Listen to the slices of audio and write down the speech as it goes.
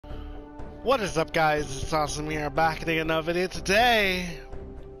What is up, guys? It's Awesome here, back at another video. Today,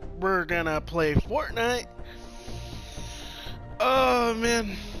 we're gonna play Fortnite. Oh,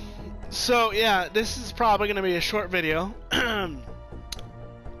 man. So, yeah, this is probably gonna be a short video.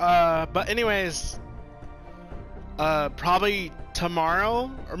 But anyways, probably tomorrow,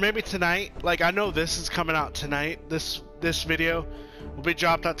 or maybe tonight. Like, I know this is coming out tonight. This video will be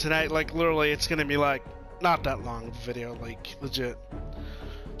dropped out tonight. Like, literally, it's gonna be, like, not that long of a video, like, legit.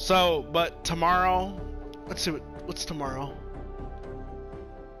 So, but tomorrow, let's see what's tomorrow.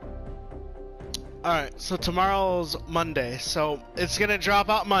 Alright, so tomorrow's Monday, so it's gonna drop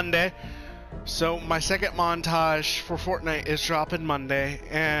out Monday. So my second montage for Fortnite is dropping Monday,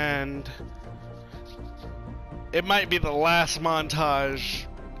 and it might be the last montage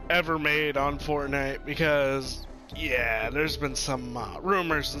ever made on Fortnite because, yeah, there's been some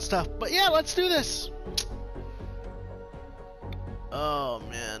rumors and stuff. But yeah, let's do this. Oh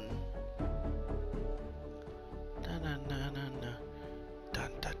man. Dun, dun, dun, dun, dun.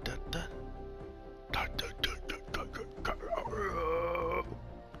 Dun, dun, dun, dun. Dun, dun, dun, dun, dun, dun, dun.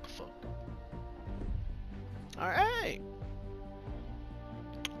 What the fuck? Alright.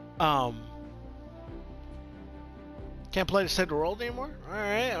 Can't play to save the world anymore?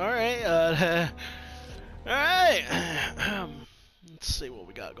 Alright. Alright. Let's see what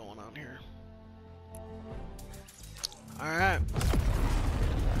we got going on here. Alright.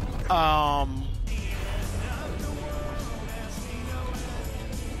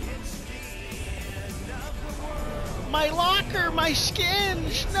 My locker, my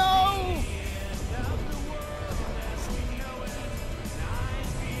skins, no!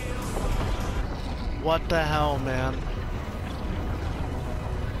 What the hell, man?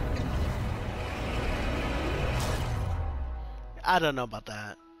 I don't know about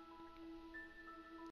that.